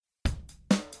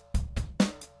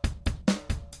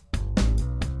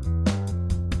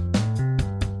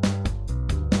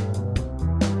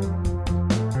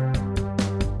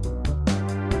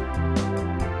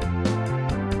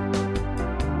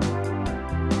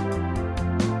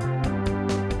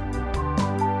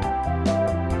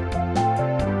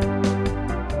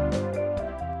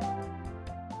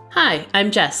Hi,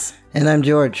 I'm Jess. And I'm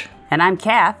George. And I'm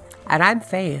Kath. And I'm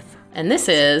Faith. And this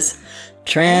is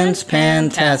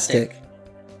Transpantastic,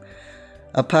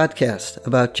 a podcast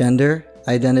about gender,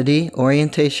 identity,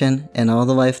 orientation, and all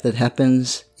the life that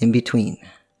happens in between.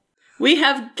 We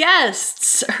have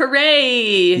guests!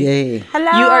 Hooray! Yay.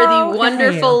 Hello. You are the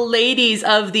wonderful ladies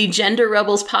of the Gender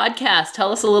Rebels podcast.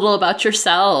 Tell us a little about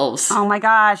yourselves. Oh my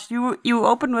gosh, you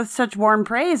opened with such warm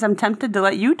praise. I'm tempted to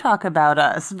let you talk about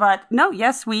us. But no,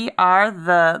 yes, we are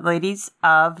the ladies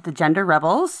of the Gender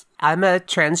Rebels. I'm a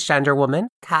transgender woman.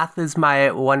 Kath is my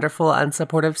wonderful,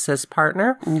 unsupportive cis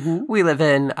partner. Mm-hmm. We live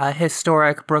in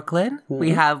historic Brooklyn. Mm-hmm.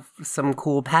 We have some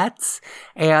cool pets.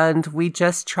 And we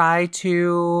just try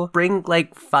to bring,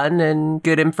 fun and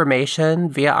good information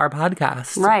via our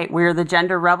podcast. Right. We're the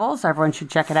Gender Rebels. Everyone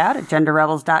should check it out at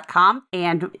genderrebels.com.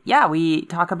 And yeah, we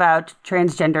talk about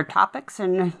transgender topics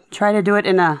and try to do it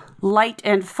in a light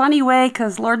and funny way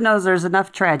because Lord knows there's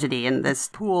enough tragedy in this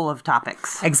pool of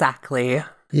topics. Exactly.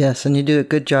 Yes, and you do a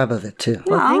good job of it, too.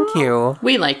 Well, thank you.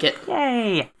 We like it.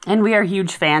 Yay. And we are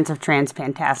huge fans of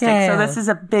Transpantastic, Yeah. so this is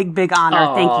a big, big honor.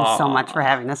 Aww. Thank you so much for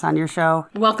having us on your show.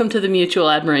 Welcome to the Mutual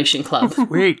Admiration Club.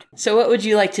 Sweet. So what would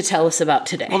you like to tell us about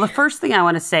today? Well, the first thing I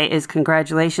want to say is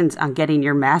congratulations on getting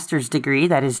your master's degree.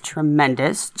 That is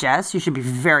tremendous. Jess, you should be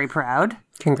very proud.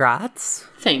 Congrats.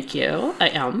 Thank you. I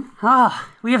am. Oh,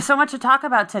 we have so much to talk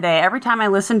about today. Every time I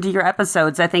listen to your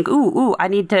episodes, I think, ooh, I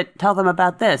need to tell them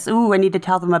about this. Ooh, I need to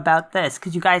tell them about this.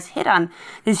 Because you guys hit on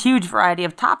this huge variety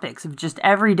of topics of just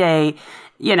everyday,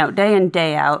 day in,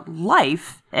 day out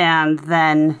life. And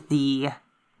then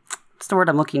what's the word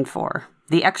I'm looking for?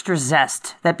 The extra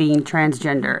zest that being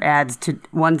transgender adds to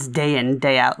one's day in,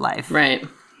 day out life. Right.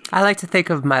 I like to think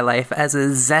of my life as a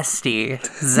zesty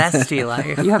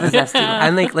life. You have a zesty life.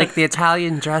 And like the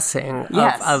Italian dressing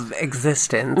Yes. of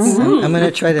existence. Mm-hmm. I'm going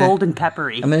to try to... Bold and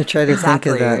peppery. I'm going to try to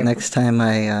Exactly. think of that next time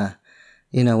I,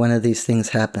 one of these things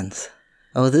happens.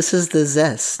 Oh, this is the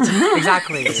zest.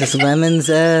 Exactly. This is lemon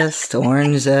zest,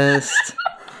 orange zest.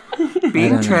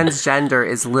 Being transgender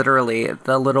is literally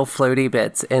the little floaty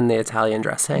bits in the Italian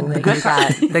dressing. The good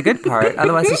part. The good part.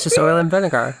 Otherwise, it's just oil and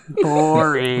vinegar.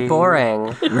 Boring.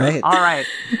 Boring. Right. All right.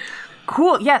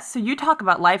 Cool. Yes. So you talk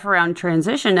about life around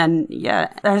transition, and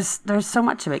yeah, there's so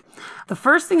much of it. The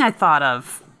first thing I thought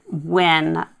of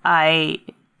when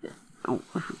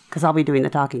because I'll be doing the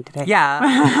talking today.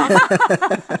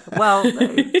 Yeah. Well,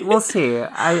 we'll see.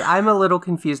 I'm a little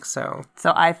confused, so.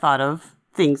 So I thought of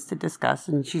things to discuss,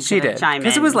 and she did. chime in.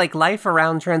 Because it was like life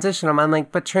around transition. I'm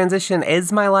like, but transition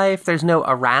is my life. There's no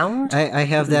around. I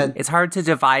have that... It's hard to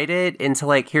divide it into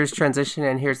here's transition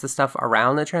and here's the stuff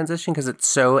around the transition because it's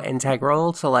so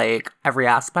integral to every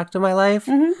aspect of my life.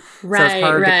 Mm-hmm. Right, so it's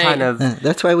hard to kind of...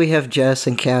 That's why we have Jess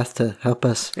and Kath to help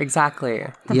us Exactly.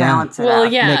 to balance it Well,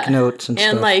 out. yeah. make notes and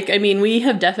stuff. We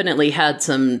have definitely had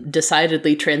some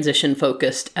decidedly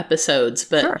transition-focused episodes,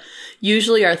 but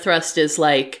usually our thrust is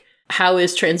how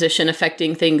is transition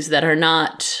affecting things that are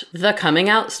not the coming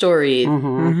out story?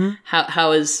 Mm-hmm.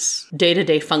 How is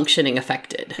day-to-day functioning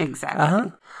affected? Exactly. Uh-huh.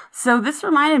 So this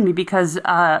reminded me because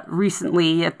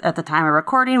recently, at the time of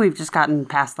recording, we've just gotten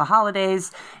past the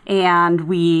holidays, and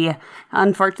we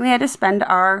unfortunately had to spend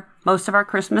most of our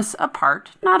Christmas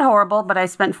apart. Not horrible, but I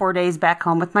spent 4 days back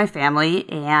home with my family,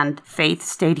 and Faith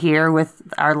stayed here with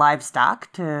our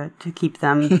livestock to keep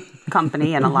them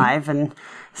company and alive and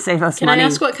save us money. Can I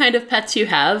ask what kind of pets you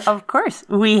have? Of course.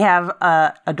 We have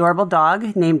an adorable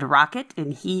dog named Rocket,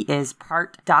 and he is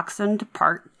part Dachshund,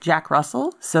 part Jack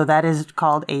Russell. So that is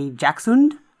called a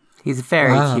Jacksund. He's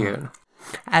very cute.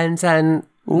 And then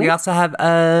we also have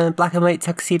a black and white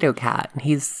tuxedo cat.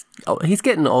 He's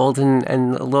getting old and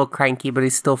a little cranky, but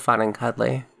he's still fun and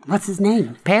cuddly. What's his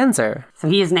name? Panzer. So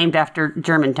he is named after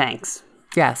German tanks.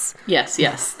 Yes.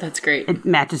 Yes, that's great. It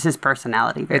matches his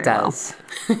personality very It does.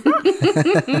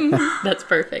 That's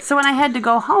perfect. So when I had to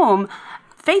go home,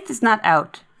 Faith is not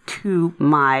out to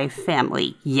my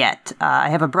family yet. I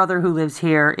have a brother who lives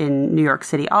here in New York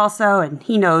City also, and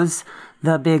he knows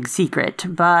the big secret.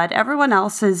 But everyone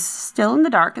else is still in the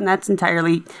dark, and that's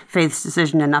entirely Faith's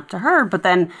decision and up to her. But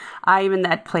then I'm in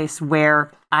that place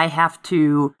where I have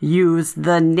to use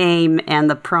the name and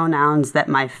the pronouns that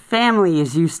my family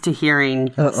is used to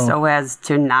hearing so as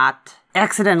to not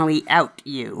accidentally out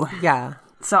you. Yeah.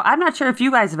 So I'm not sure if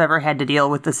you guys have ever had to deal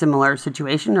with a similar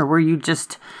situation, or were you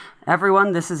just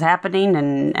everyone, this is happening,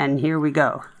 and here we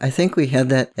go. I think we had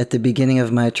that at the beginning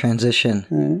of my transition.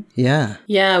 Mm-hmm. Yeah.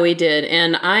 Yeah, we did.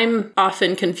 And I'm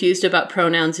often confused about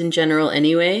pronouns in general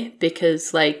anyway,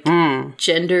 because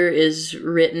gender is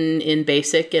written in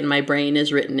BASIC and my brain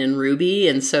is written in Ruby,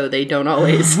 and so they don't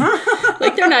always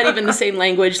Like, they're not even the same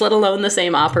language, let alone the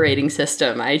same operating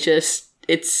system.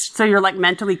 So you're like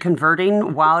mentally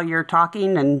converting while you're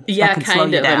talking, and yeah, that can slow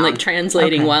kind you of. down. I'm like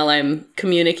translating while I'm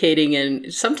communicating,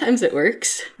 and sometimes it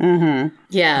works. Mm-hmm.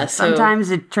 Yeah. So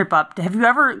sometimes it trip up. Have you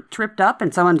ever tripped up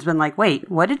and someone's been like, "Wait,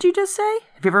 what did you just say?"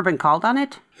 Have you ever been called on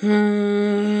it?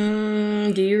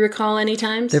 Do you recall any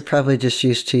times? They're probably just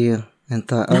used to you and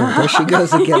thought, oh, there she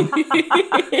goes again.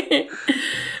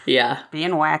 Yeah.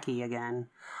 Being wacky again.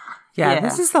 Yeah,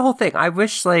 this is the whole thing. I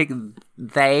wish, like,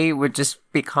 they would just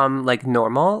become, like,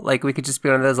 normal. Like, we could just be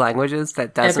one of those languages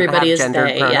that doesn't Everybody have is gendered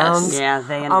they, pronouns. yes. Yeah,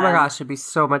 they and Oh my them. gosh, it'd be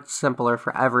so much simpler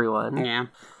for everyone. Yeah.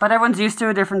 But everyone's used to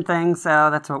a different thing, so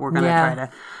that's what we're going to try to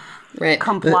Right.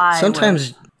 comply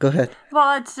Sometimes, go ahead.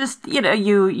 Well, it's just,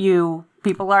 you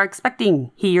people are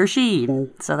expecting he or she, and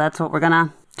so that's what we're going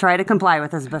to try to comply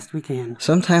with as best we can.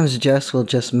 Sometimes Jess will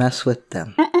just mess with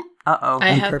them. Uh-oh. I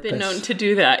have purpose. been known to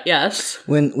do that, yes.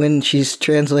 When she's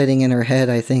translating in her head,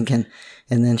 I think, and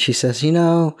then she says,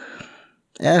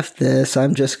 F this,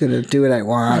 I'm just going to do what I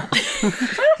want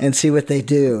and see what they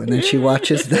do. And then she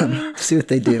watches them, see what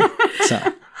they do. So,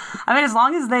 I mean, as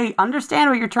long as they understand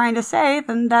what you're trying to say,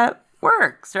 then that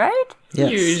works, right?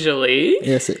 yes. Usually.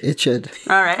 Yes, it should.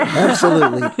 All right.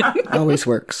 Absolutely. Always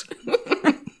works.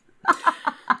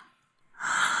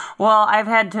 Well, I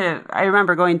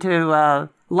remember going to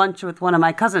lunch with one of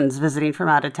my cousins visiting from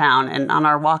out of town, and on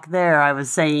our walk there, I was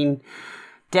saying,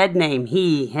 dead name,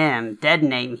 he, him, dead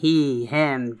name, he,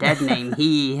 him, dead name,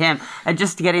 he, him, and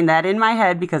just getting that in my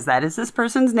head because that is this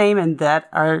person's name and that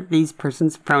are these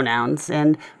person's pronouns,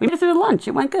 and we made it through the lunch.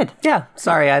 It went good. Yeah,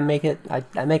 sorry, I make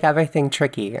everything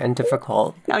tricky and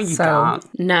difficult. No, you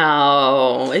don't.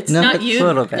 No, it's No, not it's you. a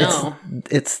little bit. No.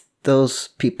 It's those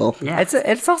people. Yeah.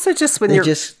 It's also just when They you're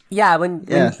just, when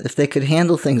if they could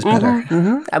handle things better.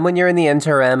 and when you're in the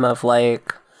interim of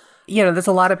like, there's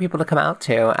a lot of people to come out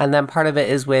to, and then part of it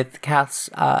is with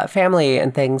Kath's family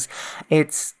and things.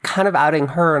 It's kind of outing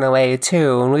her in a way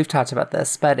too, and we've talked about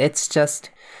this, but it's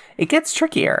just it gets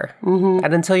trickier.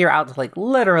 And until you're out to like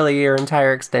literally your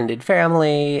entire extended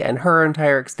family and her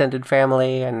entire extended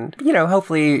family, and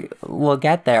hopefully we'll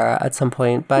get there at some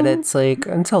point. But it's like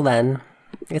until then,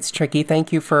 it's tricky.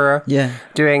 Thank you for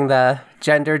doing the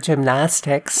gender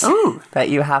gymnastics that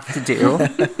you have to do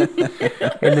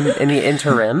in the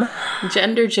interim.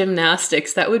 Gender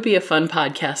gymnastics. That would be a fun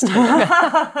podcast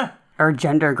title. Or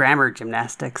gender grammar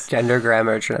gymnastics. Gender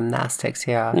grammar gymnastics,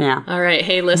 yeah. Yeah. All right.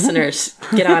 Hey, listeners,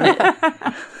 get on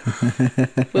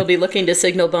it. We'll be looking to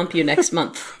signal bump you next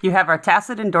month. You have our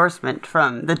tacit endorsement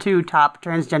from the 2 top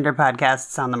transgender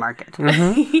podcasts on the market.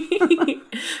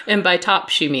 And by top,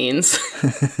 she means.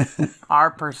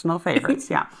 Our personal favorites,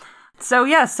 yeah. So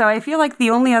I feel like the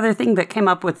only other thing that came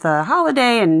up with the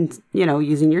holiday and,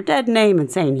 using your dead name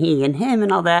and saying he and him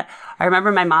and all that, I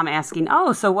remember my mom asking,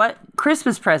 so what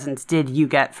Christmas presents did you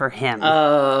get for him?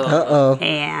 Uh-oh.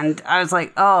 And I was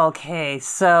like, okay,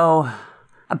 so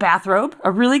a bathrobe,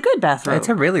 a really good bathrobe. It's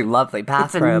a really lovely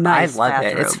bathrobe. nice I love it.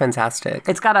 bathrobe. It's fantastic.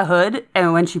 It's got a hood,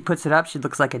 and when she puts it up, she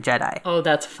looks like a Jedi. Oh,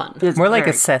 that's fun. It's More like a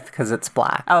very- Sith because it's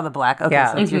black. Oh, the black. Okay,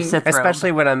 Yeah. so it's your Sith robe.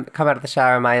 Especially when I'm come out of the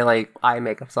shower, my eye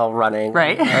makeup's all running.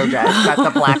 Right. Okay. Got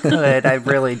the black hood. I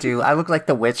really do. I look like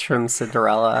the witch from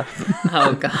Cinderella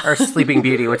Oh, God. or Sleeping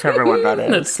Beauty, whichever one that is.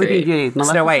 That's Sleeping great. Beauty.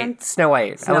 Snow Maleficent?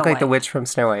 White. I look like the White. witch from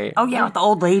Snow White. Oh, yeah, with the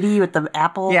old lady with the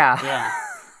apple. Yeah. Yeah.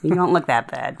 You don't look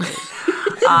that bad.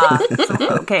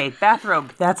 Okay,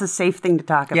 bathrobe. That's a safe thing to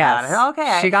talk about. Yes.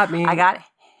 Okay. She got me. I got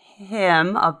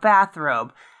him a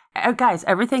bathrobe. Guys,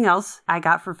 everything else I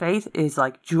got for Faith is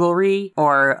like jewelry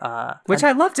or Which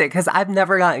I loved it because I've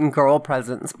never gotten girl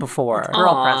presents before.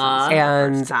 girl presents. for the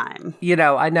And first time.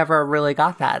 I never really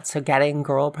got that. So getting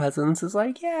girl presents is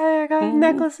like, I got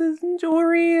necklaces and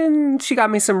jewelry. And she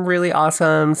got me some really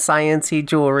awesome science-y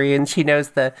jewelry. And she knows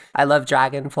I love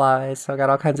dragonflies. So I got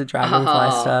all kinds of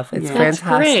dragonfly stuff. It's fantastic.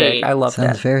 great. I love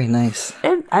Sounds that. very nice.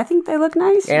 I think they look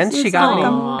nice. And You she see got some me-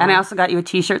 of them. And I also got you a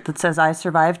t-shirt that says I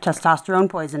survived testosterone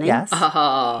poisoning. Yes.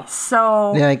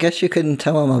 So Yeah, I guess you couldn't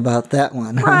tell them about that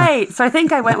one. huh? right. So I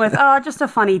think I went with, just a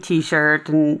funny t-shirt.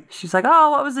 And she's like,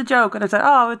 what was the joke? And I said,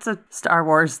 it's a Star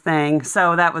Wars thing.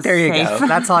 So that was There you safe. go.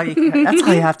 That's all you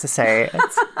have to say.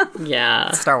 It's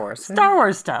Yeah. Star Wars. Star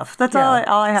Wars stuff. That's all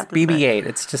I have to say. BB-8.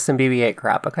 It's just some BB-8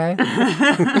 crap, okay?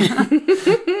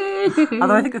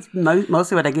 Although I think that's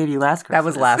mostly what I gave you last Christmas. That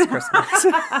was last Christmas.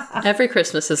 Every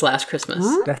Christmas is last Christmas.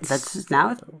 That's just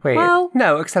now. Wait. Well,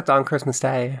 No, except on Christmas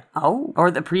Day.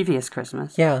 or the previous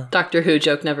Christmas. Yeah. Doctor Who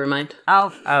joke, never mind.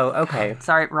 Oh, Oh, okay.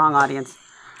 sorry, wrong audience.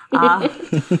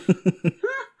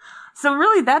 So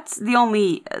really, that's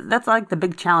like the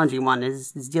big challenging one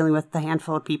is dealing with the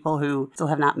handful of people who still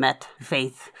have not met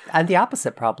Faith. And the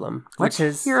opposite problem, Let's which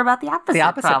is hear about the opposite. the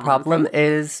opposite problem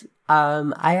is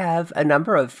I have a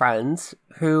number of friends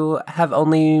who have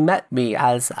only met me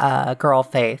as a girl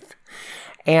Faith.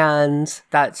 And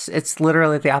it's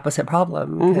literally the opposite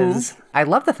problem because I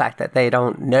love the fact that they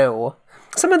don't know.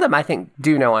 Some of them I think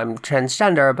do know I'm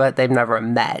transgender, but they've never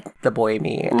met the boy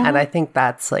me. And I think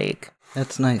that's like...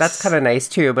 That's nice. That's kind of nice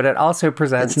too, but it also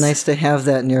presents... It's nice to have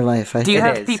that in your life. Do you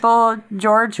have people,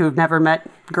 George, who have never met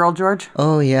girl George?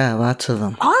 Oh, yeah, lots of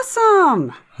them.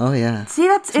 Awesome! Oh, yeah. See,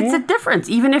 it's a difference,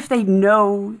 even if they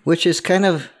know... Which is kind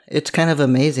of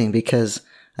amazing because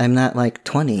I'm not like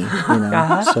 20, you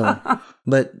know, so...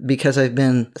 But because I've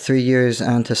been 3 years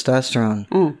on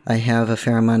testosterone, I have a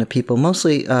fair amount of people,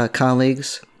 mostly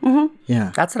colleagues. Mm-hmm.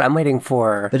 Yeah. That's what I'm waiting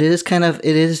for. But it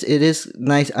is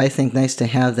nice, I think, nice to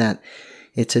have that.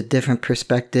 It's a different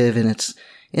perspective and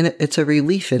it's a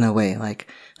relief in a way. Like,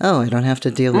 oh, I don't have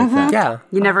to deal with that. Yeah.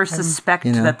 You never suspect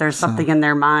that there's something in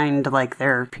their mind, like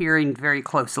they're peering very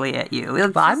closely at you.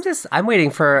 Well, I'm waiting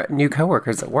for new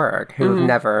coworkers at work who have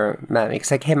never met me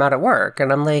because I came out at work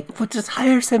and I'm like, well, just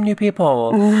hire some new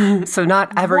people. So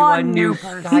not everyone knew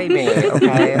behind me,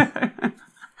 okay?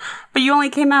 But you only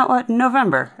came out, in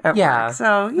November at work.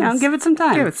 So, give it some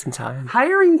time. Give it some time.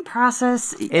 Hiring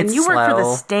process, and you work for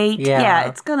the state. Yeah,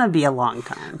 it's going to be a long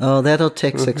time. Oh, that'll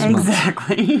take 6 months.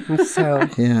 Exactly. So,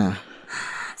 yeah.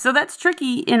 So that's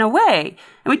tricky in a way.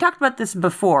 And we talked about this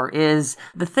before, is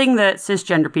the thing that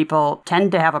cisgender people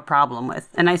tend to have a problem with.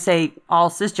 And I say all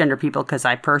cisgender people because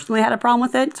I personally had a problem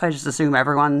with it. So I just assume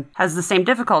everyone has the same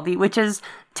difficulty, which is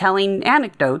telling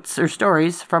anecdotes or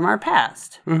stories from our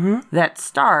past that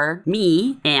star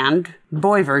me and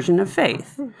boy version of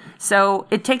Faith. So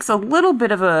it takes a little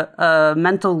bit of a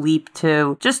mental leap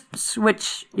to just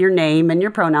switch your name and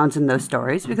your pronouns in those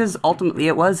stories, because ultimately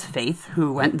it was Faith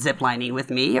who went ziplining with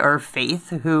me, or Faith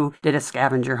who did a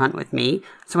scavenger hunt with me.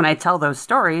 So when I tell those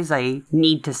stories, I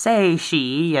need to say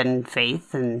she and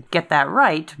Faith and get that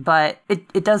right, but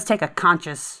it does take a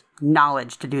conscious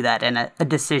knowledge to do that and a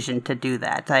decision to do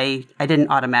that. I didn't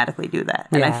automatically do that.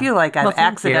 And I feel like I've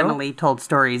accidentally told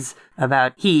stories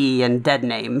about he and dead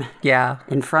name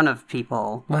in front of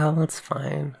people. Well, that's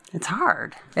fine. It's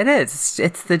hard. It is.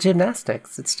 It's the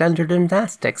gymnastics. It's gender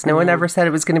gymnastics. No one ever said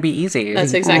it was going to be easy.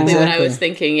 That's exactly what I was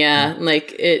thinking,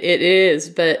 Like, it is,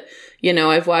 but...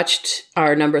 I've watched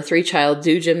our number 3 child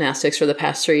do gymnastics for the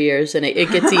past 3 years, and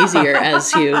it gets easier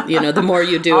as the more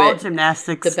you do all it,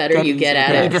 gymnastics the better you get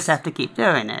at it. You just have to keep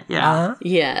doing it. Yeah.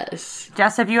 Yes.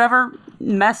 Jess, have you ever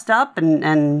messed up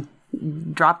and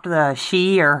dropped the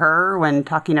she or her when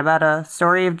talking about a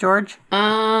story of George?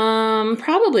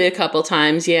 Probably a couple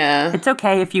times, yeah. It's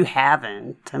okay if you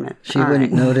haven't. She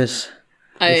wouldn't notice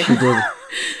if she did.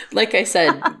 Like I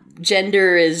said,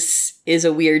 gender is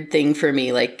a weird thing for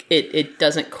me. Like, it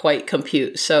doesn't quite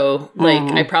compute. So, like,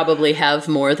 I probably have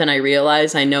more than I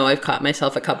realize. I know I've caught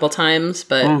myself a couple times,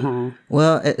 but...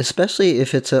 Well, especially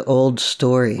if it's an old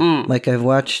story. Like, I've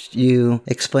watched you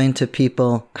explain to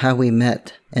people how we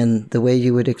met, and the way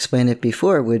you would explain it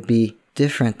before would be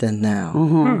different than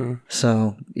now.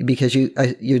 So, because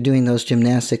you're doing those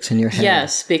gymnastics in your head.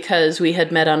 Yes, because we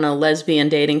had met on a lesbian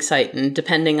dating site, and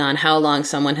depending on how long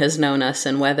someone has known us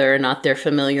and whether or not they're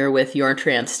familiar with your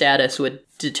trans status would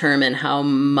determine how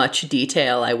much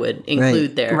detail I would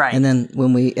include there. Right. And then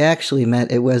when we actually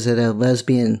met, it was at a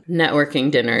lesbian networking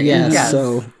dinner. Yes.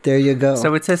 So there you go.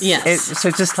 So it's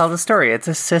so just tell the story. It's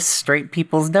a cis straight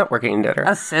people's networking dinner.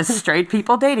 A cis straight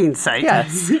people dating site.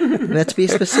 Yes. Let's be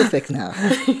specific now.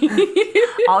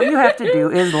 All you have to do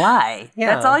is lie.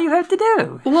 Yeah. That's all you have to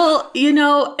do. Well,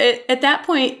 at that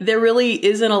point, there really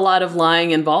isn't a lot of lying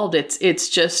involved. It's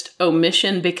just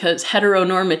omission, because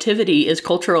heteronormativity is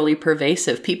culturally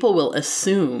pervasive. People will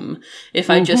assume if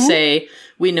I just say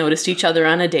we noticed each other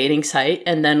on a dating site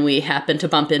and then we happen to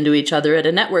bump into each other at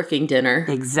a networking dinner.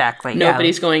 Exactly.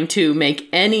 Nobody's going to make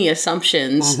any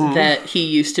assumptions that he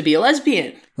used to be a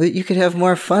lesbian. Well, you could have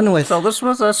more fun with... So this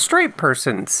was a straight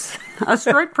person's. A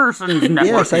straight person's network.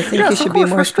 Yes, I think you should be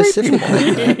more specific with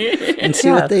that and see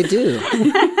what they do.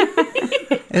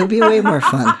 It would be way more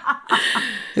fun.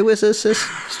 It was a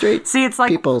straight it's like,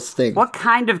 people's thing. What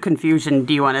kind of confusion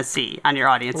do you want to see on your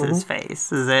audience's face?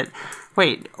 Is it,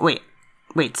 wait,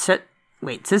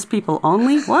 wait, cis people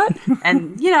only? What?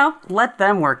 And, let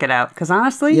them work it out. Because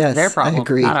honestly, Yes, their problem, I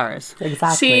agree. not ours.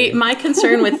 Exactly. See, my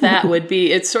concern with that would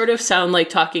be it sort of sound like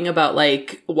talking about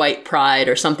like white pride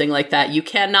or something like that. You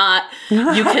cannot say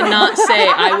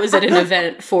I was at an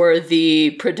event for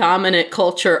the predominant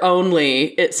culture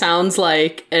only. It sounds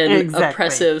like an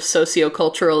oppressive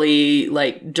socioculturally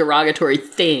like derogatory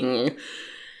thing.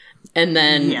 And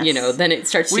then, then it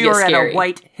starts to get scary. We were at a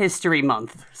White History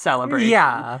Month celebration.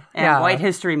 Yeah. And White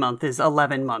History Month is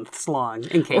 11 months long,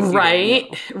 in case right.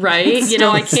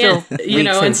 I can't,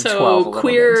 and so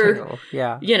queer,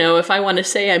 if I want to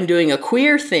say I'm doing a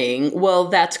queer thing, well,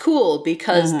 that's cool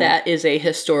because that is a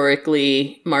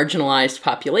historically marginalized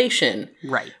population.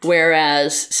 Right.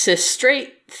 Whereas cis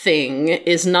straight thing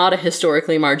is not a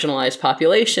historically marginalized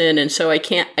population, and so I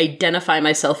can't identify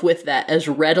myself with that as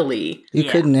readily. You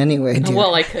couldn't anyway, dear.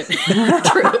 Well, I could.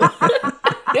 True.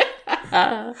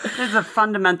 There's a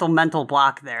fundamental mental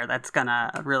block there that's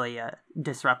gonna really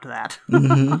disrupt that.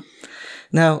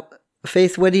 Now,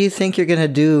 Faith, what do you think you're going to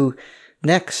do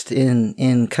next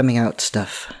in coming out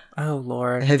stuff? Oh,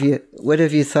 Lord. What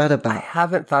have you thought about? I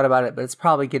haven't thought about it, but it's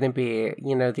probably going to be,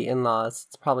 the in-laws.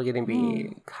 It's probably going to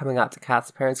be coming out to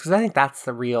Kath's parents, because I think that's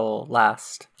the real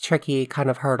last tricky kind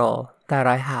of hurdle that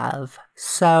I have.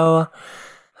 So,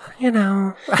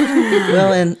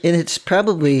 Well, and it's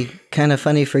probably kind of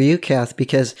funny for you, Kath,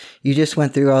 because you just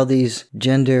went through all these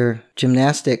gender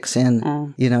gymnastics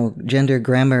and, gender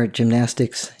grammar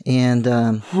gymnastics and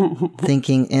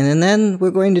thinking, and then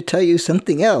we're going to tell you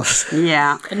something else.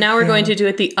 Yeah. And now we're going to do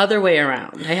it the other way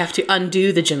around. I have to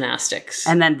undo the gymnastics.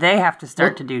 And then they have to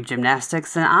start to do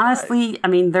gymnastics. And honestly, I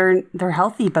mean, they're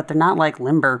healthy, but they're not like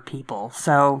limber people.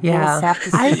 So we'll just have to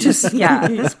see. At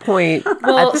this point.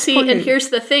 Well, and here's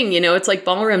the thing, it's like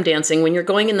ballroom dancing. When you're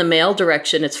going in the male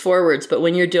direction, it's forwards, but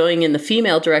when you're doing in the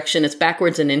female direction, it's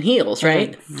backwards and in heels,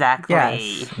 right? Exactly.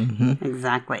 Yes.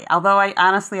 Exactly. Although I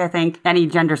think any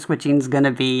gender switching is going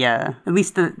to be, at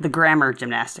least the grammar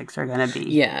gymnastics are going to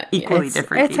be equally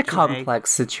different. It's a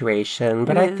complex situation,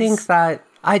 but I think that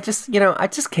I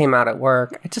just came out at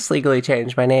work. I just legally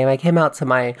changed my name. I came out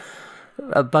to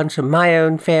a bunch of my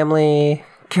own family.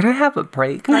 Can I have a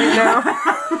break right now?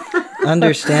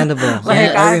 Understandable.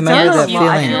 I remember that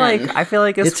feeling. I feel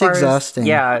like it's exhausting.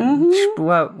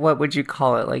 What would you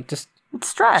call it? Like just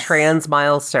stress. Trans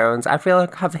milestones. I feel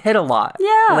like I've hit a lot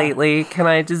lately. Can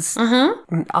I just...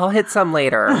 I'll hit some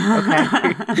later,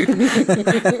 okay?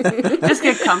 Just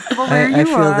get comfortable where you are. I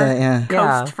feel that,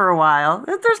 Coast for a while.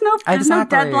 There's no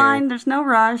deadline. There's no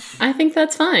rush. I think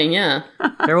that's fine, yeah.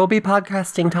 There will be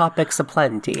podcasting topics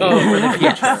aplenty for the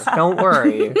future. Don't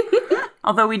worry.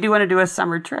 Although we do want to do a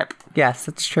summer trip. Yes,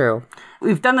 it's true.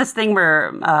 We've done this thing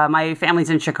where my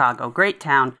family's in Chicago. Great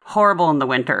town. Horrible in the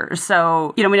winter.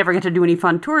 So, we never get to do any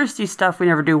fun touristy stuff. We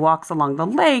never do walks along the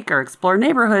lake or explore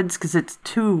neighborhoods because it's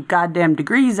 2 goddamn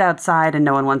degrees outside and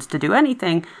no one wants to do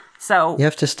anything. So you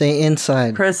have to stay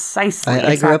inside. Precisely.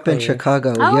 I grew up in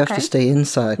Chicago. You have to stay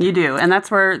inside. You do. And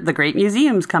that's where the great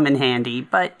museums come in handy.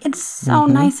 But it's so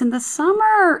nice in the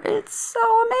summer. It's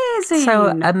so amazing.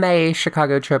 So a May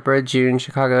Chicago trip or a June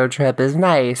Chicago trip is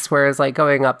nice. Whereas like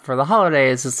going up for the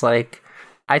holidays is like,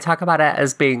 I talk about it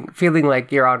as feeling like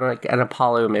you're on like an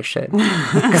Apollo mission.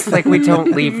 It's like we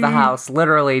don't leave the house,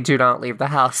 literally do not leave the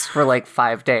house for like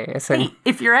 5 days. And hey,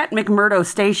 if you're at McMurdo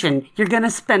Station, you're going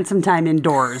to spend some time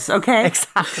indoors, okay?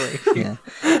 Exactly. Yeah.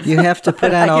 You have to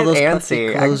put on all those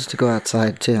puffy clothes to go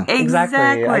outside too.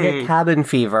 Exactly. I get cabin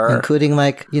fever. Including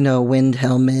like, wind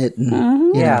helmet and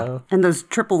and those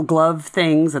triple glove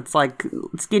things. It's like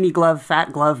skinny glove,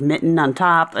 fat glove, mitten on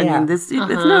top. I mean, it's no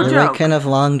the joke. right kind of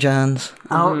long johns.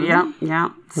 Oh, yeah.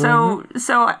 So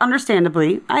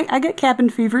understandably, I get cabin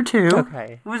fever too.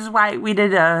 Okay. Which is why we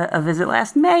did a visit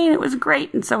last May, and it was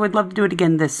great. And so we'd love to do it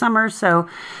again this summer. So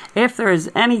if there is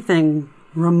anything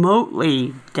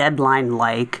remotely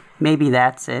deadline-like, maybe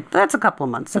that's it. But that's a couple of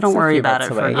months, so don't worry about it.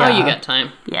 Oh, you got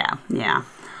time. Yeah.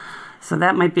 So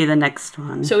that might be the next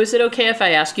one. So is it okay if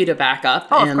I ask you to back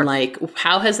up? And like,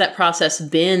 how has that process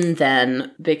been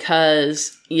then?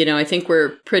 Because, I think we're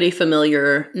pretty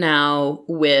familiar now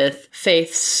with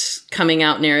Faith's coming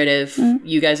out narrative.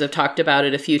 You guys have talked about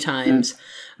it a few times.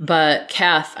 But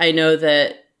Kath, I know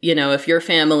that, if your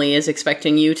family is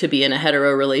expecting you to be in a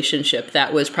hetero relationship,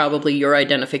 that was probably your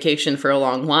identification for a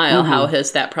long while. How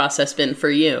has that process been for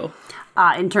you?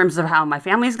 In terms of how my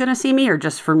family's going to see me, or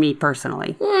just for me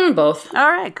personally? Both. All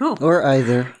right, cool. Or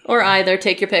either.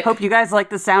 Take your pick. Hope you guys like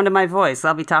the sound of my voice.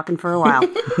 I'll be talking for a while.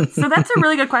 So that's a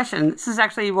really good question. This is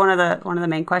actually one of the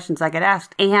main questions I get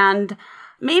asked. And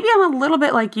maybe I'm a little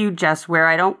bit like you, Jess, where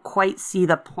I don't quite see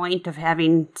the point of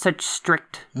having such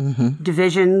strict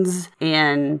divisions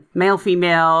in male,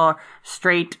 female,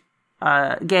 straight,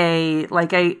 gay.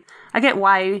 Like, I get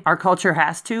why our culture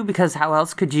has to, because how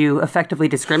else could you effectively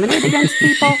discriminate against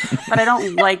people? But I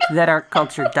don't like that our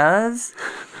culture does.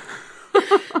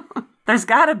 There's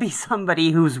got to be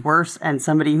somebody who's worse and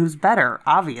somebody who's better,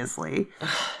 obviously.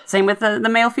 Same with the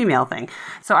male-female thing.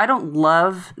 So I don't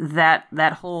love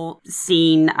that whole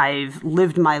scene. I've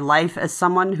lived my life as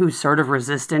someone who's sort of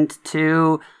resistant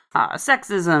to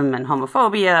sexism and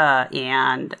homophobia.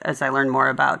 And as I learn more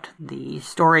about the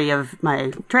story of my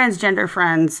transgender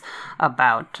friends,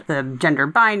 about the gender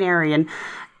binary and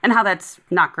how that's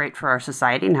not great for our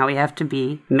society and how we have to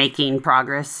be making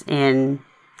progress in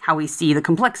how we see the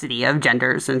complexity of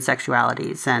genders and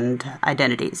sexualities and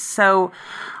identities. So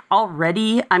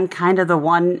already I'm kind of the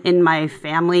one in my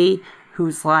family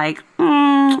who's like,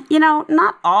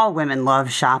 not all women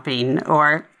love shopping,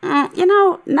 or,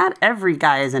 not every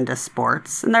guy is into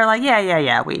sports. And they're like,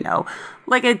 yeah, we know.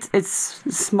 Like, it's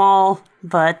small,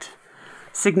 but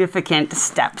significant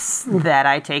steps that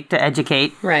I take to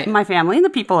educate my family and the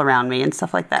people around me and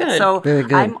stuff like that. Good. So Very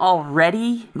good. I'm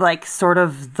already like sort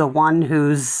of the one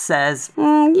who says,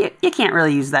 you can't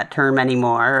really use that term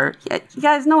anymore. Or, you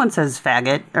guys, no one says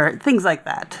faggot or things like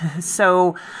that.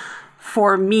 So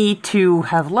for me to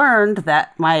have learned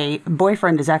that my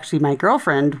boyfriend is actually my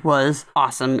girlfriend was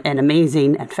awesome and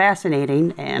amazing and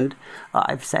fascinating. And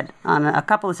I've said on a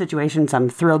couple of situations, I'm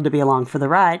thrilled to be along for the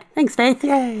ride. Thanks, Faith.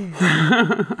 Yay.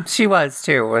 She was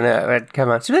too when it would come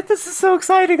out. She'd be like, this is so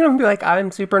exciting. And I'd be like,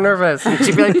 I'm super nervous. And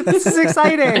she'd be like, this is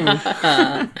exciting.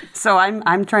 So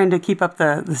I'm trying to keep up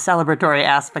the celebratory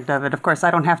aspect of it. Of course,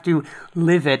 I don't have to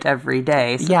live it every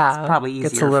day. So it's probably easier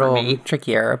it's a little for me.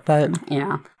 trickier, but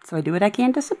Yeah. So I do what I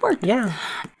can to support. yeah.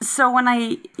 So when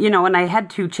I had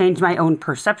to change my own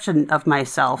perception of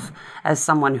myself as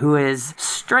someone who is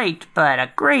straight but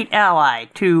a great ally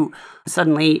to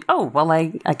suddenly,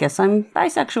 I guess I'm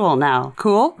bisexual now.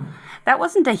 Cool. That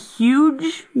wasn't a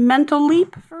huge mental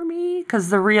leap for me, because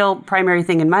the real primary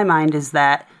thing in my mind is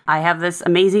that I have this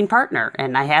amazing partner,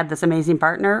 and I had this amazing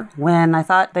partner when I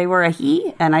thought they were a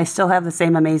he, and I still have the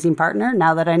same amazing partner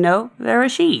now that I know they're a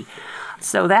she.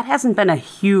 So that hasn't been a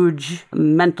huge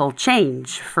mental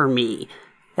change for me.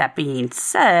 That being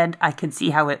said, I could see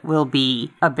how it will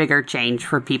be a bigger change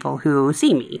for people who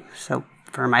see me. So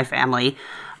for my family,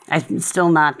 I'm still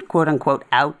not quote unquote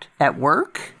out at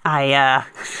work.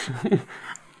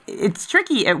 It's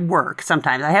tricky at work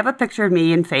sometimes. I have a picture of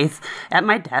me and Faith at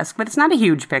my desk, but it's not a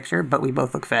huge picture, but we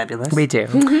both look fabulous. We do.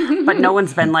 But no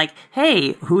one's been like,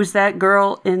 hey, who's that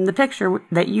girl in the picture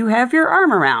that you have your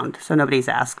arm around? So nobody's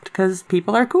asked, because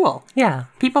people are cool. Yeah.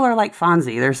 People are like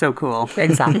Fonzie. They're so cool.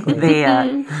 Exactly.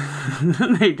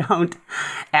 They don't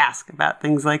ask about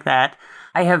things like that.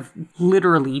 I have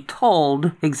literally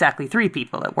told exactly 3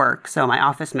 people at work. So my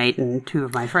office mate and 2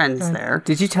 of my friends there.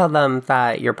 Did you tell them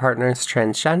that your partner's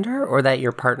transgender or that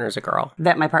your partner's a girl?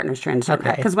 That my partner's transgender.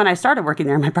 Okay. Because when I started working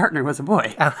there, my partner was a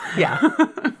boy. Oh, yeah.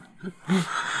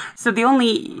 So the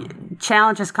only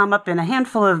challenge has come up in a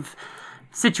handful of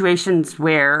situations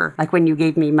where, like when you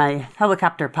gave me my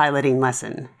helicopter piloting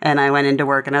lesson and I went into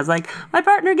work and I was like, my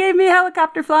partner gave me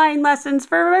helicopter flying lessons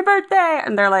for my birthday.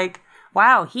 And they're like,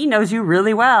 wow, he knows you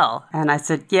really well. And I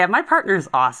said, yeah, my partner's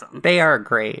awesome. They are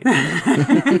great.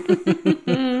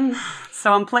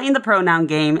 So I'm playing the pronoun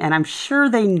game, and I'm sure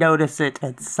they notice it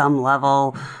at some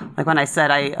level. Like when I said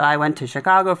I went to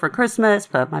Chicago for Christmas,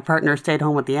 but my partner stayed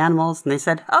home with the animals, and they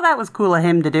said, oh, that was cool of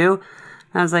him to do.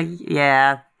 And I was like,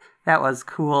 yeah, that was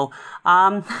cool.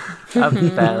 Of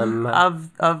them.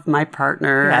 Of my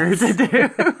partner to do.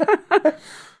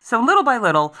 So little by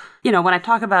little, when I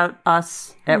talk about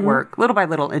us at work, little by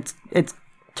little, it's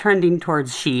trending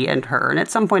towards she and her. And at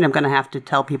some point, I'm going to have to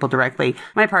tell people directly,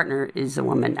 my partner is a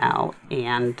woman now.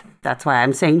 And that's why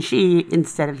I'm saying she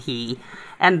instead of he.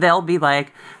 And they'll be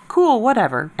like, cool,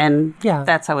 whatever. And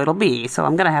that's how it'll be. So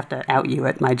I'm going to have to out you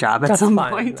at my job at some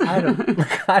point. I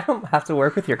don't have to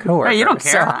work with your coworker. Right, you don't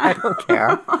care. So I don't care.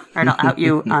 All right, I'll out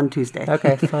you on Tuesday.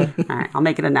 Okay, fine. All right, I'll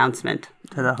make an announcement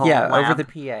to the whole lab. Over the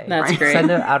PA. That's great.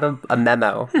 Send it out of a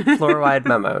memo, floor-wide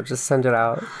memo. Just send it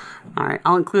out. All right,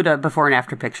 I'll include a before and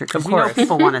after picture because course.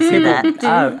 people want to see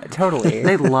that. Totally.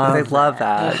 They love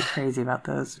that. I'm crazy about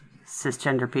those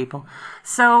cisgender people.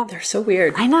 So They're so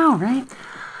weird. I know, right?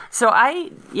 So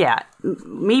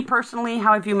me personally,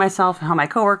 how I view myself, how my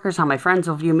coworkers, how my friends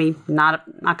will view me, not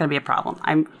going to be a problem.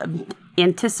 I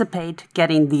anticipate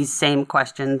getting these same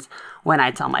questions when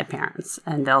I tell my parents.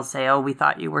 And they'll say, oh, we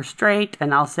thought you were straight.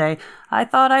 And I'll say, I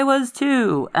thought I was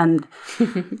too. And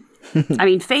I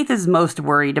mean, Faith is most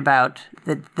worried about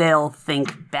that they'll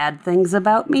think bad things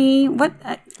about me. What?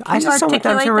 I just don't want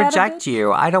them to reject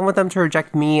you. I don't want them to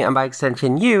reject me and by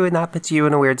extension you, and that puts you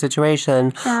in a weird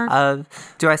situation of,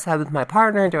 do I side with my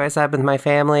partner? Do I side with my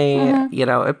family? You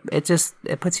know,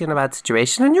 it puts you in a bad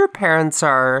situation. And your parents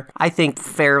are, I think,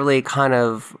 fairly kind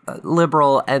of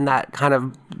liberal, and that kind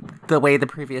of the way the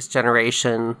previous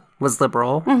generation was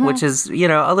liberal, which is, you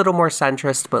know, a little more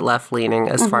centrist but left-leaning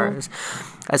as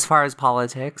far as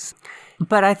politics.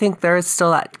 But I think there is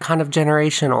still that kind of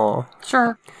generational.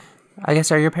 Sure. I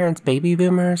guess, are your parents baby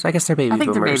boomers? I guess they're baby boomers. I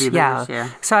think they're baby boomers, yeah.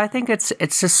 So I think it's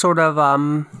just sort of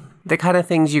the kind of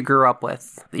things you grew up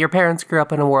with. Your parents grew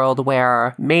up in a world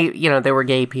where, they were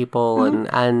gay people,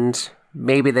 and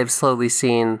maybe they've slowly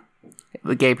seen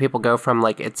gay people go from,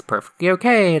 like, it's perfectly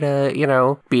okay to, you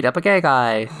know, beat up a gay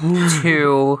guy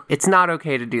to it's not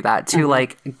okay to do that, to,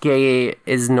 like, gay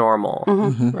is normal.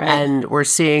 Right. And we're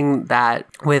seeing that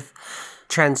with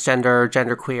transgender,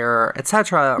 genderqueer,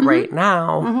 etc. right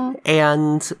now.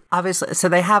 And obviously, so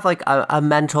they have like a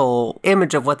mental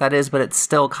image of what that is, but it's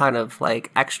still kind of like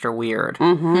extra weird.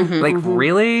 Like,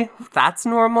 really? That's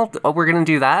normal? Oh, we're going to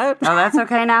do that? Oh, that's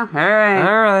okay now? All right.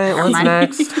 All right,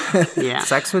 what's next? Yeah.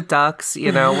 Sex with ducks,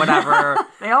 you know, whatever.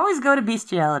 They always go to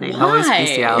bestiality. Always Why?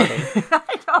 bestiality.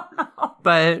 I don't know.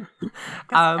 But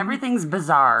Everything's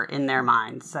bizarre in their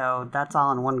mind, so that's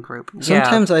all in one group.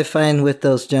 Sometimes I find with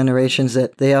those generations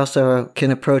that they also can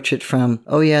approach it from,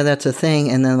 oh yeah, that's a thing,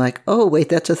 and then like, oh wait,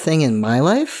 that's a thing in my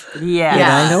life? Yeah.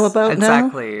 That I know about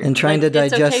exactly. now? And trying to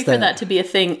digest it's okay that. for that to be a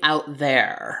thing out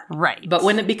there. Right. But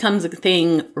when it becomes a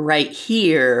thing right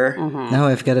here, Now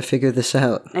I've got to figure this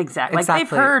out. Exactly. Like, Exactly. they've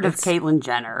heard of It's- Caitlyn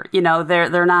Jenner. You know,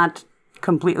 they're not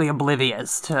completely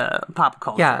oblivious to pop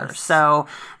culture. Yes. So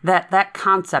that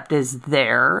concept is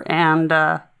there, and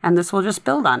this will just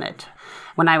build on it.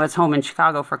 When I was home in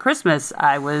Chicago for Christmas,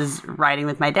 I was riding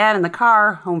with my dad in the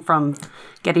car home from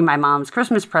getting my mom's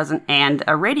Christmas present, and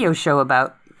a radio show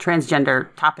about transgender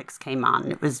topics came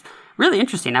on. It was really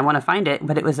interesting. I want to find it,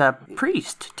 but it was a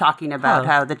priest talking about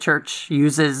how the church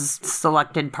uses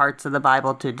selected parts of the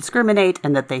Bible to discriminate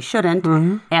and that they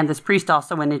shouldn't. And this priest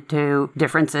also went into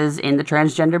differences in the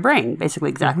transgender brain, basically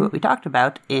exactly what we talked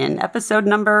about in episode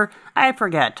number, I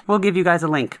forget. We'll give you guys a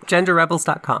link.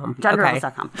 Genderrebels.com.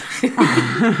 Genderrebels.com.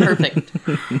 perfect.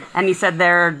 And he said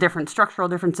there are different structural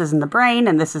differences in the brain,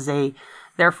 and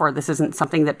therefore, this isn't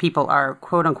something that people are,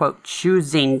 quote unquote,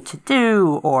 choosing to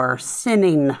do or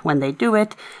sinning when they do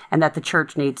it, and that the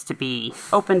church needs to be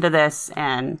open to this.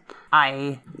 And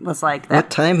I was like, That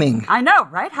timing. I know,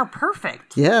 right? How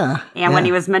perfect. Yeah. And when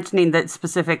he was mentioning the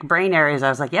specific brain areas, I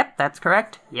was like, yep, that's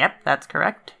correct. Yep, that's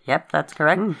correct. Yep, that's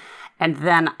correct. And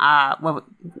then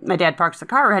my dad parks the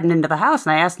car heading into the house,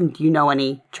 and I asked him, do you know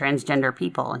any transgender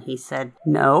people? And he said,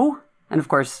 no. And of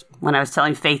course, when I was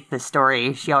telling Faith this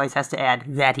story, she always has to add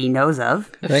that he knows of.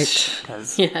 Right.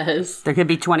 Because Yes. there could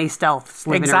be 20 stealths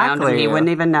living around and Exactly. he wouldn't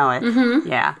even know it.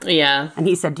 Yeah. Yeah. And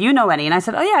he said, do you know any? And I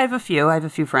said, oh yeah, I have a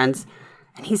few friends.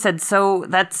 And he said, so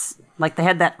that's like they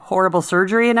had that horrible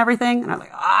surgery and everything? And I was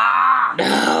like,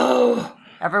 no.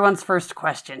 Everyone's first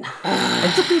question.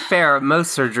 And to be fair,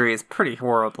 most surgery is pretty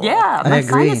horrible. Yeah, I my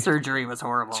agree. sinus surgery was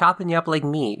horrible. Chopping you up like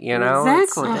meat, you know?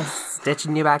 Exactly. It's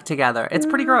stitching you back together. It's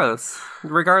pretty gross,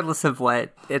 regardless of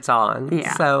what it's on.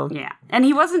 Yeah. So, yeah. And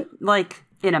he wasn't like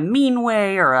in a mean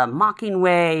way or a mocking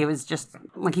way. It was just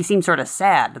like he seemed sort of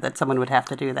sad that someone would have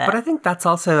to do that. but I think that's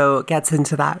also gets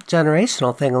into that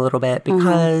generational thing a little bit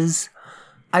because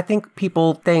I think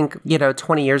people think,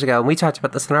 20 years ago, and we talked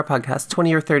about this in our podcast,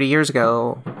 20 or 30 years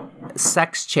ago,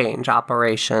 sex change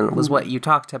operation was what you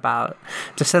talked about.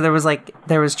 Just so there was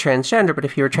transgender, but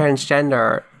if you were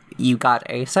transgender, you got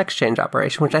a sex change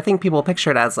operation, which I think people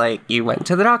pictured as like you went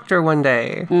to the doctor one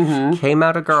day, came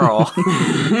out a girl.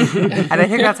 And I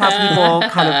think that's how people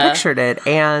kind of pictured it.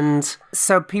 And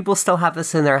so people still have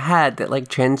this in their head that like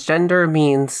transgender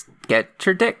means get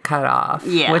your dick cut off.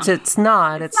 Yeah. Which it's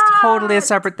not. It's totally a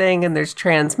separate thing. And there's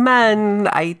trans men,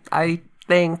 I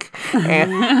think.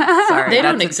 And, sorry, They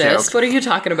don't that's a exist. joke. What are you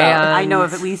talking about? And- I know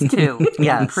of at least two.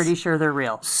 Yes. I'm pretty sure they're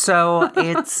real. So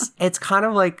it's kind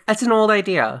of like, it's an old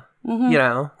idea,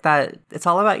 that it's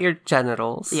all about your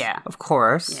genitals. Yeah. Of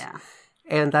course. Yeah.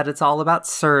 And that it's all about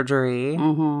surgery.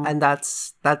 And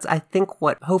that's I think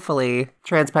what hopefully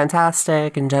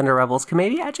Transpantastic and Gender Rebels can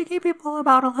maybe educate people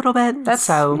about a little bit. That's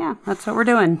what we're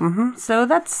doing. So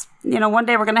that's, one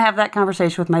day we're going to have that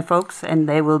conversation with my folks and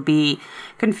they will be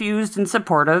confused and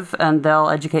supportive and they'll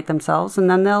educate themselves and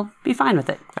then they'll be fine with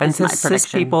it. And That's my to cis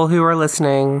prediction. people who are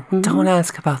listening, don't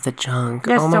ask about the junk.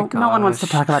 Yes, oh my no one wants to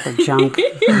gosh. talk about the junk.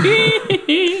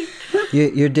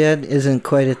 Your dad isn't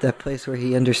quite at that place where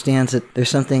he understands that there's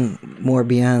something more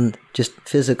beyond just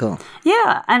physical.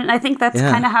 Yeah, and I think that's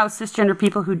kind of how cisgender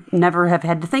people who never have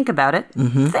had to think about it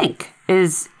think.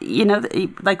 Is,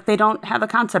 like they don't have a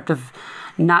concept of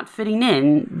not fitting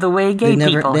in the way gay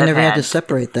people They have never had to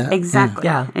separate that. Exactly.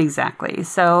 Yeah. Exactly.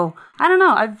 So I don't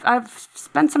know. I've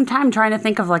spent some time trying to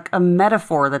think of like a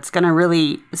metaphor that's going to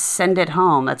really send it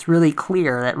home. That's really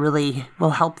clear. That really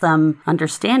will help them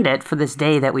understand it for this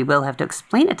day that we will have to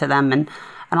explain it to them. And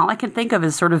all I can think of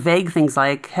is sort of vague things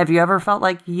like, have you ever felt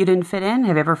like you didn't fit in?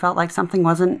 Have you ever felt like something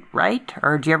wasn't right?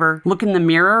 Or do you ever look in the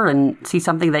mirror and see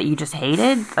something that you just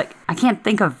hated? Like, I can't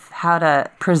think of how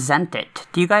to present it.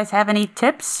 Do you guys have any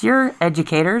tips? You're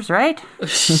educators, right?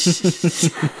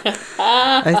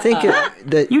 I think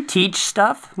that You teach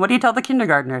stuff. What do you tell the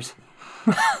kindergartners?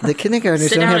 the kindergartners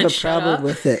Sit don't down have a and shut problem up.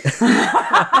 with it.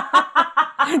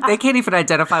 They can't even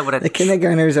identify what The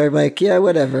kindergartners are like, yeah,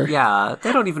 whatever. Yeah,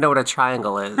 they don't even know what a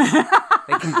triangle is.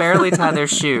 They can barely tie their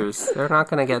shoes. They're not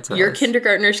going to get to Your this.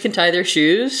 kindergartners can tie their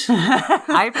shoes.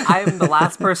 I'm the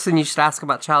last person you should ask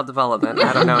about child development.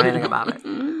 I don't know anything about it.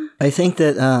 I think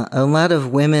that a lot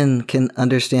of women can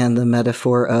understand the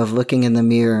metaphor of looking in the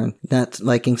mirror and not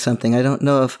liking something. I don't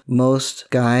know if most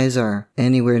guys are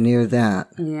anywhere near that.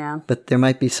 Yeah. But there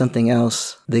might be something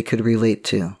else they could relate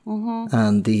to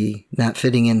on the not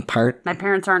fitting in part. My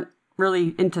parents aren't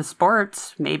really into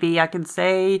sports. Maybe I could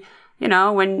say,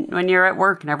 when you're at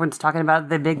work and everyone's talking about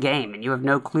the big game and you have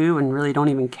no clue and really don't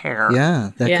even care. Yeah,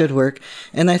 that Yeah. could work.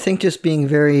 And I think just being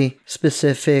very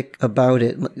specific about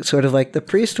it, sort of like the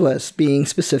priest was being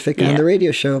specific on the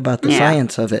radio show about the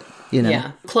science of it,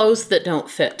 Yeah. Clothes that don't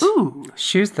fit.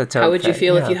 Shoes that don't How would you fit,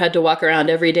 feel yeah. if you had to walk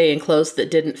around every day in clothes that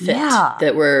didn't fit? Yeah.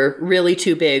 That were really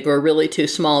too big or really too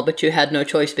small, but you had no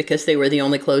choice because they were the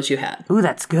only clothes you had? Ooh,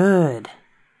 that's good.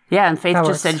 Yeah, and Faith That just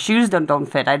works. said shoes don't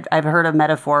fit. I've heard a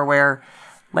metaphor where,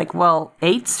 like, well,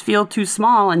 8s feel too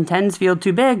small and 10s feel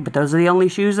too big, but those are the only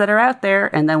shoes that are out there.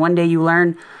 And then one day you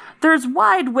learn there's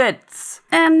wide widths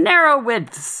and narrow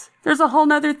widths. There's a whole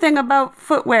nother thing about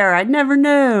footwear I never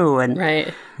knew. And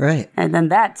Right. Right. and then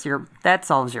that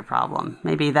solves your problem.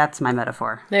 Maybe that's my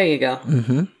metaphor. There you go.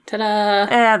 Mm-hmm.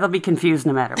 Ta-da. They'll be confused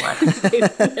no matter what.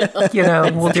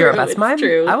 We'll do our best. It's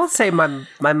true. I will say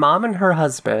my mom and her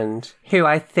husband, who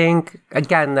I think,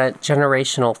 again, that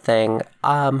generational thing,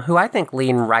 who I think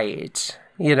lean right.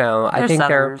 I think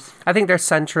Southerners. I think they're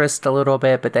centrist a little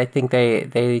bit, but I think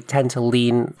they tend to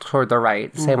lean toward the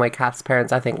right. Same way Kath's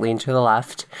parents, I think, lean to the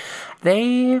left.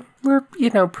 They were,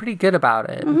 pretty good about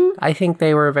it. I think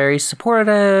they were very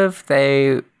supportive.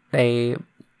 They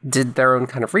did their own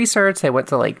kind of research. They went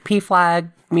to like PFLAG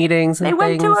meetings and They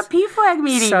went things. to a PFLAG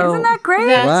meeting. So- Isn't that great?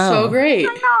 That's Wow. so great.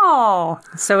 No.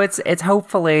 So it's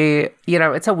hopefully,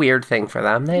 it's a weird thing for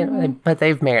them, but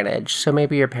they've managed. So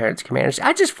maybe your parents can manage.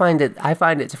 I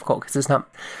find it difficult because it's not,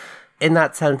 in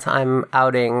that sense, I'm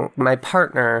outing my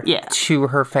partner to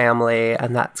her family,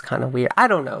 and that's kind of weird. I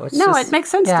don't know. It makes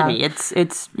sense to yeah. me.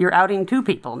 It's you're outing two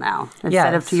people now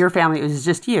instead of Yes. to your family. It was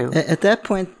just you. At that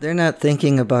point, they're not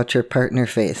thinking about your partner,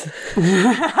 Faith.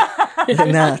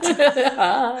 They're not.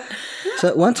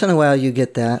 So once in a while, you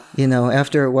get that.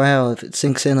 After a while, if it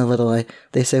sinks in a little,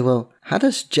 they say, well, how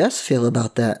does Jess feel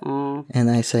about that? And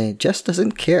I say, Jess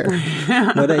doesn't care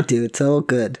what I do. It's all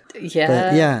good. Yeah.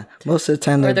 But yeah, most of the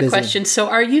time Or they're the busy. question, so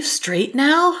are you straight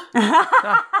now?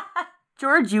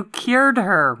 George, you cured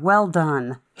her. Well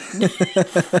done.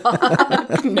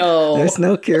 No. There's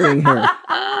no curing her.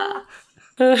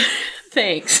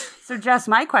 Thanks. So, Jess,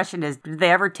 my question is, did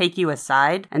they ever take you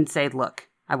aside and say, look,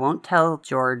 I won't tell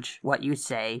George what you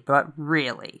say, but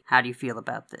really, how do you feel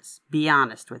about this? Be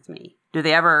honest with me. Do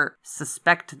they ever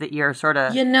suspect that you're sort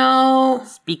of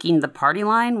speaking the party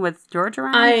line with George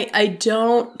around? I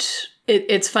don't.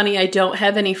 It's funny, I don't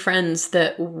have any friends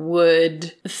that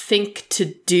would think to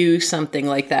do something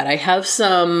like that. I have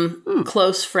some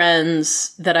close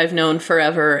friends that I've known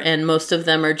forever, and most of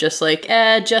them are just like,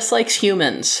 Jess likes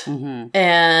humans. Mm-hmm.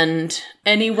 And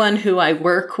anyone who I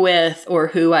work with or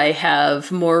who I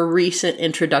have more recent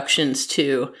introductions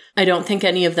to, I don't think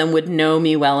any of them would know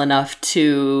me well enough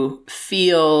to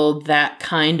feel that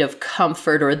kind of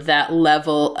comfort or that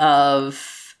level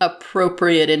of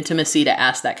appropriate intimacy to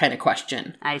ask that kind of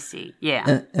question. I see.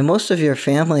 Yeah. And most of your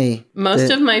family... Most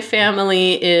of my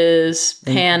family is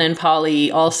Pan and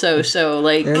Polly also, so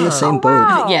like... They're in the same boat.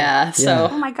 wow. Yeah, so...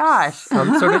 Oh my gosh.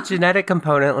 Some sort of genetic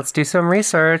component. Let's do some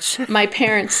research. My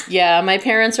parents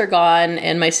are gone,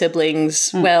 and my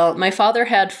siblings, well, my father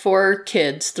had 4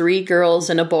 kids, 3 girls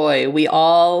and a boy. We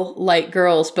all like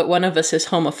girls, but one of us is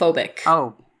homophobic.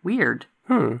 Oh, weird.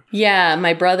 Yeah,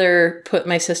 my brother put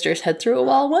my sister's head through a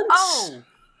wall once. Oh,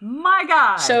 my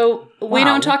God. So we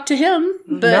don't talk to him,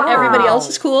 but No. everybody else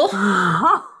is cool.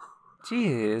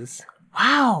 Jeez.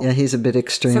 Wow. Yeah, he's a bit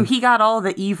extreme. So he got all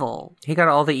the evil, He got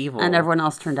all the evil. and everyone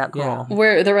else turned out cool.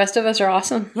 Where the rest of us are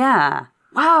awesome. Yeah.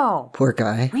 Wow. Poor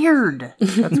guy. Weird.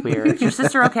 That's weird. Is your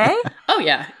sister okay? Oh,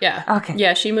 yeah, yeah. Okay.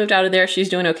 Yeah, she moved out of there. She's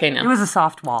doing okay It now. was a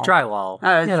soft wall. Drywall.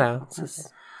 Oh, You know, it's just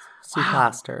some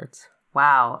plastered.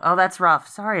 Wow. Oh, that's rough.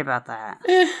 Sorry about that.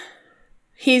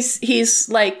 He's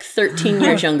like 13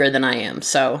 years younger than I am,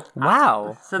 so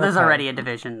Wow. So there's already a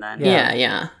division then.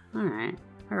 yeah. All right.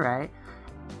 All right.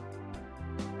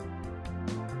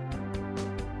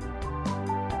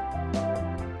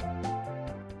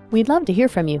 We'd love to hear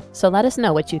from you, so let us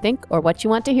know what you think or what you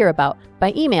want to hear about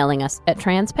by emailing us at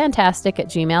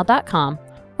transpantastic@gmail.com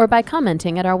or by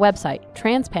commenting at our website,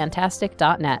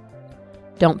 transpantastic.net.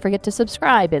 Don't forget to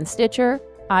subscribe in Stitcher,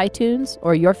 iTunes,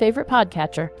 or your favorite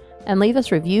podcatcher, and leave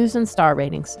us reviews and star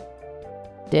ratings.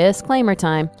 Disclaimer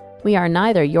time. We are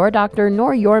neither your doctor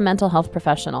nor your mental health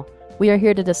professional. We are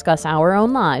here to discuss our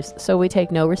own lives, so we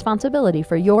take no responsibility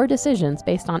for your decisions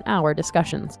based on our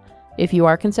discussions. If you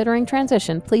are considering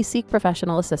transition, please seek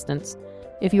professional assistance.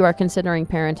 If you are considering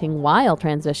parenting while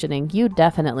transitioning, you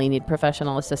definitely need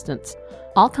professional assistance.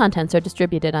 All contents are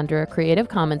distributed under a Creative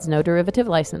Commons no derivative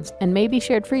license and may be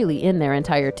shared freely in their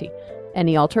entirety.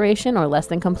 Any alteration or less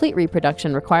than complete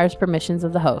reproduction requires permissions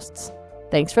of the hosts.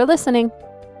 Thanks for listening.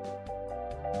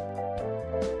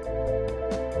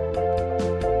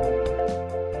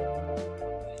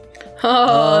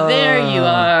 Oh, there you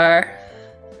are.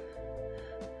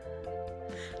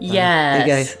 Yes. Hey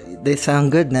guys, they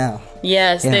sound good now.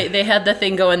 Yes, Yeah. they had the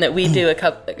thing going that we did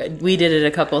it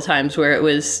a couple of times where it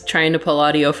was trying to pull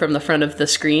audio from the front of the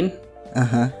screen.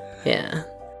 Yeah.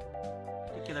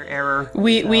 Particular error.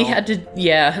 We had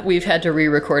to we've had to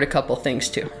re-record a couple things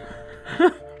too.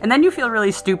 And then you feel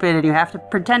really stupid and you have to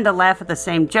pretend to laugh at the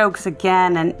same jokes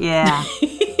again, and yeah.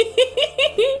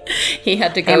 He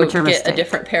had to go Amateur get mistake. a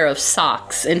different pair of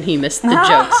socks and he missed the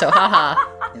joke, so haha.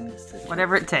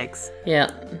 Whatever it takes.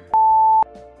 Yeah.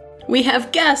 We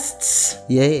have guests.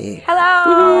 Yay.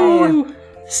 Hello!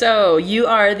 So, you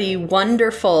are the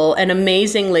wonderful and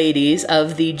amazing ladies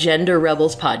of the Gender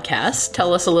Rebels podcast.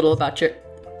 Tell us a little about your...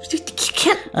 You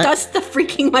can't dust the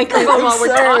freaking microphone while we're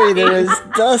Sorry, talking. there was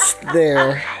dust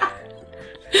there.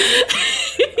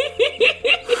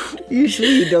 Usually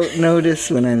you don't notice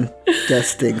when I'm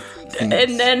dusting things.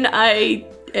 And then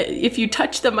if you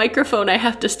touch the microphone, I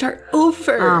have to start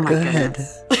over. Oh my Go ahead.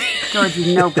 goodness. George,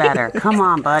 you know better. Come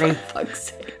on, buddy.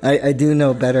 Fuck's sake. I do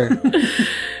know better.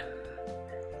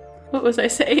 What was I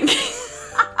saying?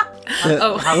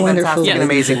 Wonderful fantastic and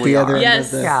ladies amazing at we the are. other end Yes.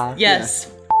 of the... Yeah.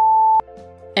 Yes.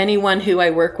 Anyone who I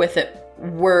work with at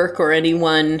work or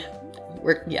anyone...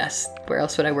 where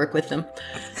else would I work with them?